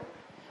Omar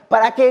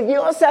para que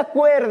Dios se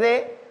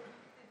acuerde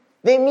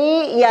de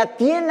mí y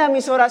atienda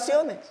mis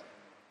oraciones.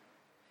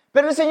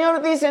 Pero el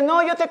Señor dice: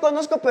 no, yo te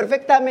conozco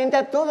perfectamente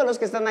a todos los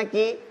que están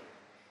aquí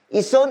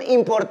y son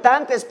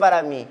importantes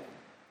para mí.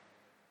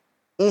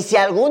 Y si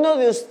alguno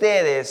de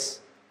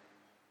ustedes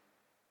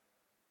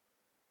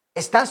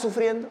está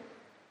sufriendo,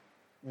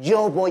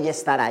 yo voy a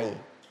estar ahí.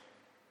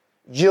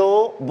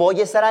 Yo voy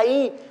a estar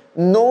ahí.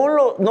 No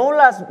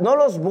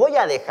los voy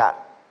a dejar.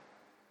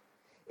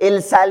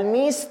 El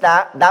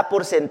salmista da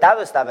por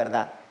sentado esta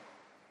verdad.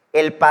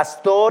 El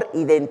pastor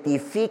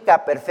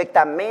identifica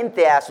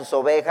perfectamente a sus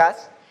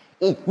ovejas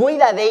y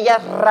cuida de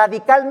ellas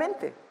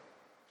radicalmente.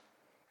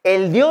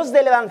 El Dios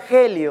del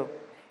Evangelio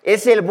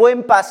es el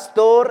buen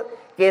pastor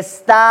que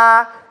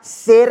está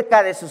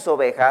cerca de sus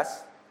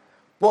ovejas,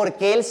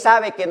 porque Él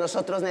sabe que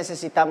nosotros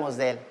necesitamos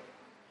de Él,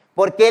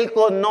 porque Él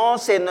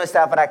conoce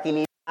nuestra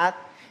fragilidad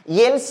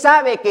y Él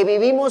sabe que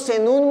vivimos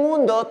en un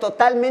mundo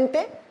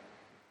totalmente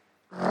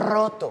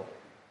roto,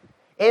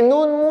 en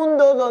un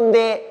mundo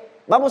donde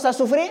vamos a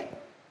sufrir.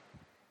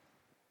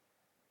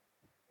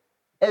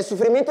 ¿El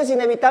sufrimiento es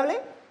inevitable?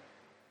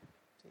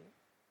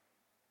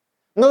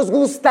 Nos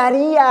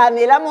gustaría,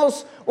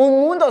 anhelamos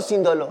un mundo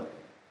sin dolor,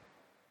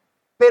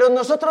 pero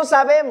nosotros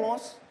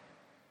sabemos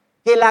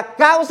que la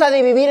causa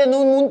de vivir en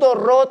un mundo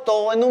roto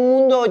o en un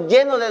mundo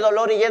lleno de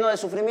dolor y lleno de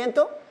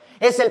sufrimiento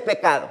es el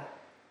pecado.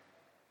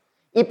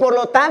 Y por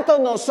lo tanto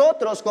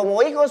nosotros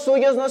como hijos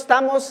suyos no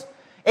estamos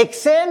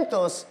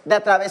exentos de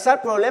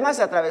atravesar problemas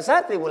y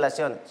atravesar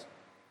tribulaciones.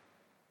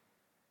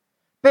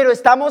 Pero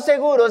estamos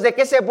seguros de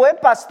que ese buen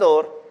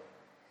pastor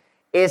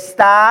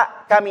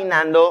está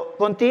caminando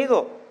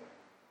contigo.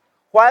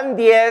 Juan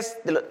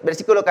 10,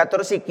 versículo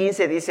 14 y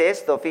 15 dice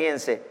esto,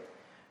 fíjense.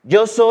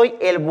 Yo soy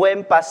el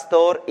buen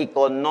pastor y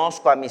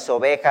conozco a mis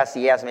ovejas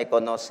y ellas me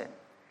conocen.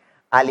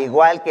 Al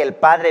igual que el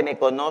Padre me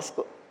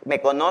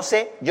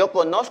conoce, yo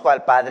conozco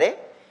al Padre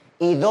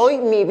y doy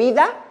mi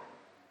vida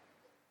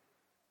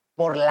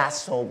por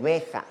las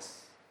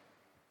ovejas.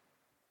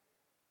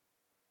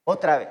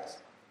 Otra vez.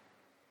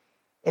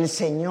 El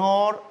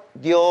Señor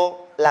dio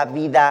la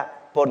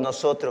vida por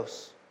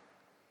nosotros.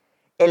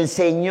 El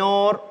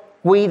Señor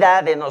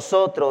cuida de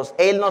nosotros.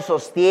 Él nos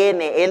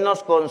sostiene, Él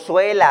nos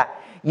consuela.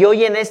 Y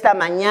hoy en esta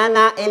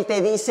mañana Él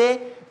te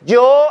dice,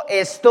 yo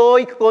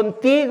estoy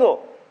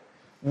contigo.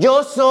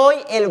 Yo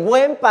soy el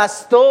buen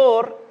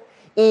pastor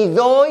y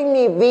doy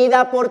mi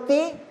vida por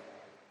ti.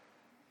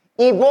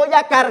 Y voy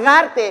a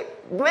cargarte.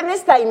 ¿Ven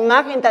esta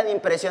imagen tan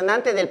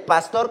impresionante del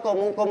pastor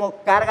común, cómo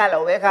carga a la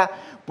oveja?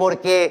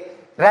 Porque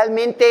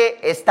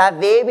realmente está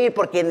débil,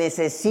 porque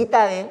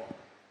necesita de él.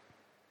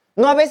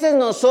 No, a veces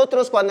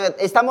nosotros cuando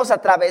estamos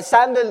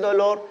atravesando el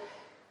dolor,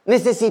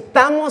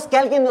 necesitamos que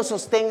alguien nos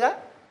sostenga.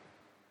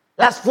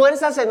 Las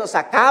fuerzas se nos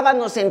acaban,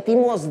 nos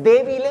sentimos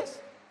débiles.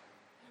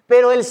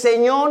 Pero el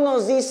Señor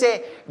nos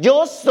dice,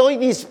 yo estoy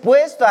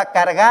dispuesto a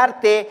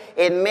cargarte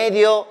en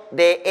medio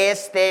de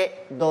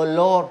este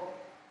dolor.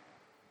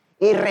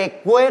 Y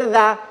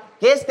recuerda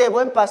que este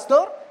buen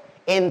pastor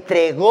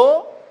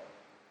entregó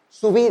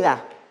su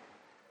vida.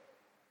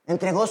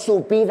 Entregó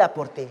su vida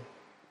por ti.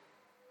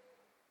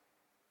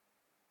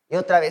 Y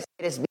otra vez,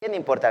 eres bien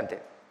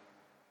importante.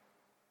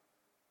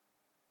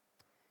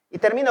 Y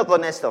termino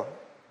con esto.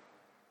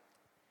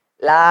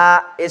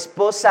 La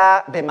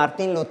esposa de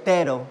Martín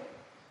Lutero,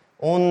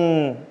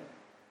 un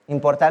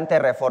importante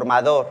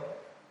reformador,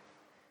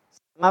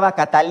 se llamaba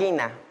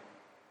Catalina.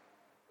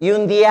 Y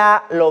un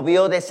día lo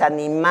vio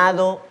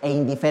desanimado e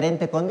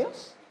indiferente con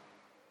Dios.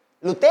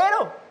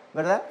 Lutero,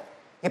 ¿verdad?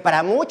 Que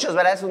para muchos,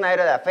 ¿verdad? Es un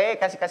héroe de la fe,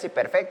 casi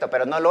perfecto,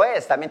 pero no lo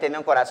es. También tenía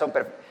un corazón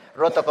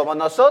roto como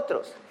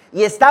nosotros.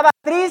 Y estaba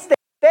triste,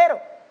 Lutero.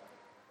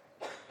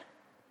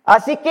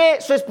 Así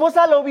que su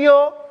esposa lo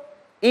vio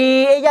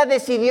y ella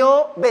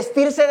decidió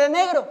vestirse de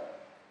negro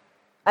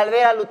al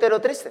ver a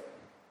Lutero triste.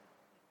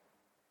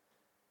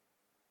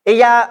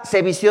 Ella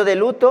se vistió de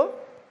luto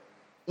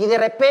y de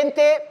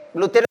repente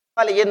Lutero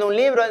estaba leyendo un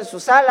libro en su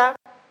sala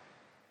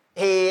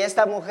y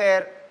esta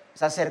mujer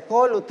se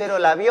acercó, Lutero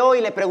la vio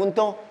y le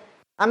preguntó,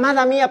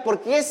 amada mía,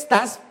 ¿por qué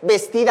estás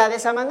vestida de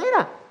esa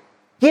manera?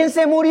 ¿Quién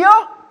se murió?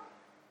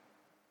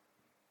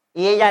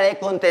 Y ella le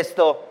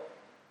contestó,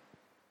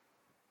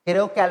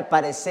 creo que al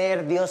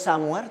parecer Dios ha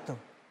muerto.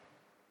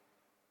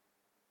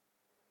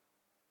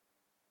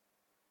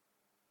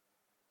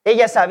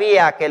 Ella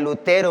sabía que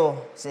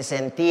Lutero se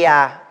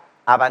sentía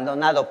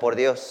abandonado por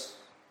Dios.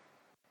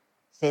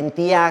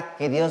 Sentía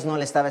que Dios no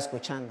le estaba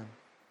escuchando.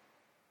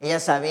 Ella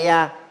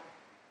sabía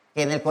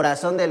que en el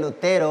corazón de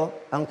Lutero,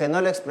 aunque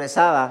no lo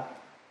expresaba,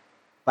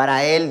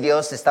 para él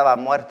Dios estaba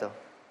muerto.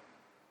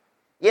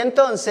 Y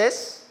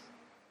entonces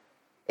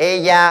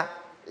ella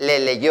le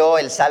leyó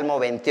el Salmo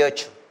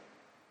 28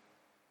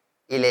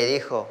 y le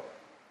dijo,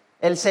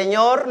 el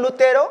Señor,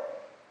 Lutero,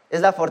 es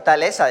la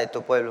fortaleza de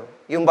tu pueblo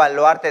y un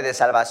baluarte de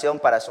salvación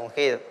para su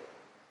ungido.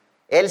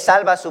 Él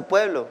salva a su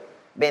pueblo,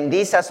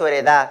 bendice a su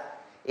heredad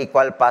y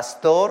cual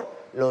pastor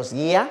los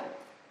guía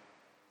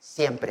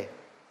siempre.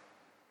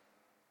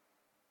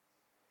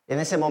 En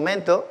ese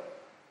momento,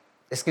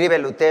 escribe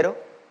Lutero,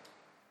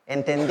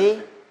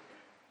 entendí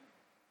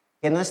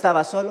que no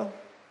estaba solo,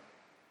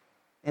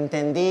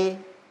 entendí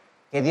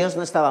que Dios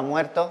no estaba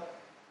muerto,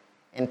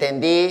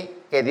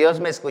 entendí que Dios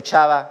me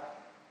escuchaba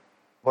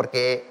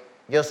porque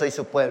yo soy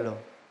su pueblo,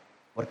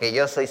 porque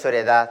yo soy su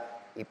heredad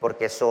y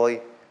porque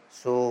soy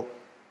su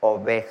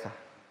oveja.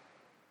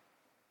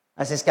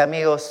 Así es que,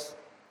 amigos,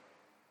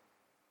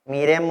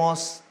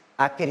 miremos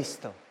a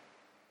Cristo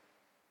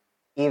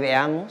y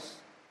veamos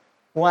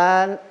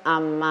cuán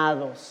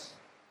amados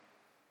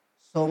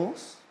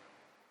somos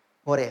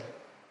por Él.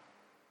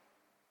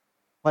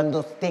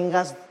 Cuando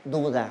tengas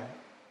duda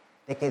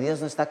de que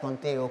Dios no está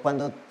contigo,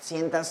 cuando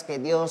sientas que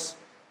Dios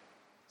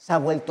se ha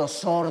vuelto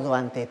sordo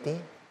ante ti,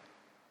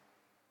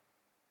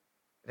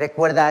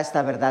 recuerda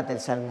esta verdad del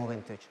Salmo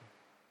 28.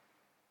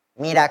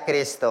 Mira a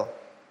Cristo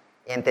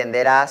y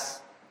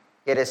entenderás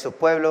que eres su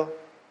pueblo,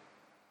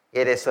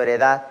 que eres su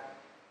heredad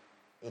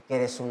y que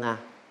eres una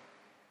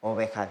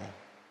oveja de Él.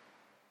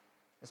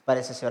 ¿Les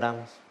parece si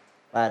oramos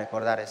para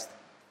recordar esto?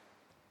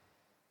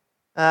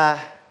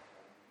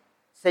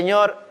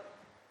 Señor,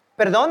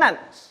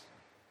 perdónanos.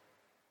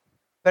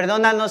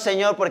 Perdónanos,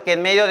 Señor, porque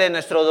en medio de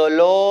nuestro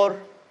dolor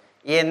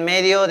y en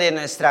medio de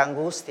nuestra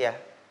angustia,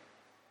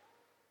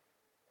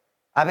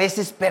 a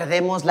veces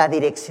perdemos la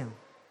dirección.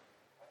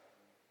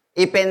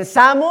 Y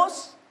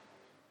pensamos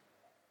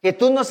que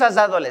tú nos has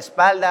dado la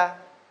espalda,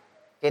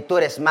 que tú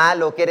eres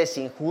malo, que eres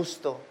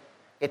injusto,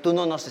 que tú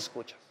no nos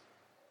escuchas.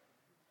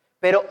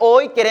 Pero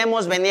hoy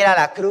queremos venir a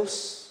la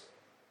cruz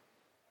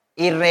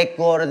y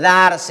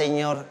recordar,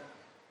 Señor,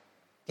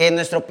 que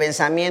nuestro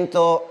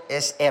pensamiento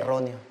es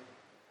erróneo.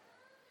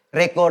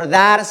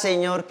 Recordar,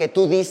 Señor, que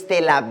tú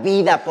diste la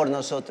vida por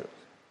nosotros.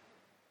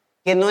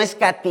 Que no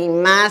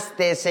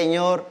escatimaste,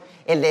 Señor,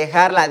 el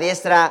dejar la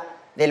diestra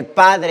del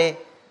Padre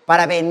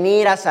para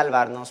venir a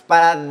salvarnos,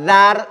 para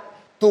dar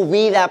tu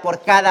vida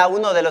por cada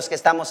uno de los que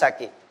estamos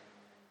aquí.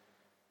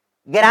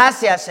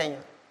 Gracias,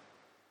 Señor,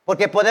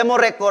 porque podemos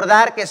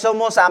recordar que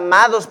somos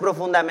amados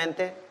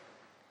profundamente,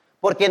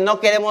 porque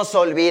no queremos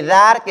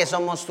olvidar que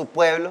somos tu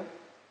pueblo,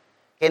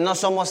 que no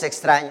somos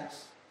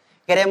extraños.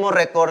 Queremos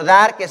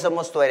recordar que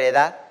somos tu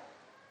heredad,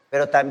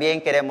 pero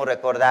también queremos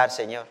recordar,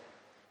 Señor,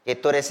 que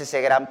tú eres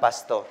ese gran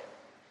pastor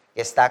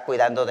que está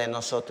cuidando de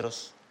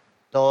nosotros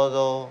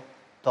todo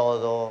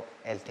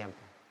el tiempo.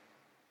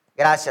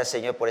 Gracias,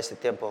 Señor, por este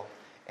tiempo.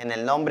 En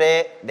el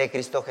nombre de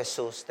Cristo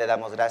Jesús te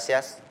damos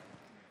gracias.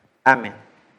 Amén.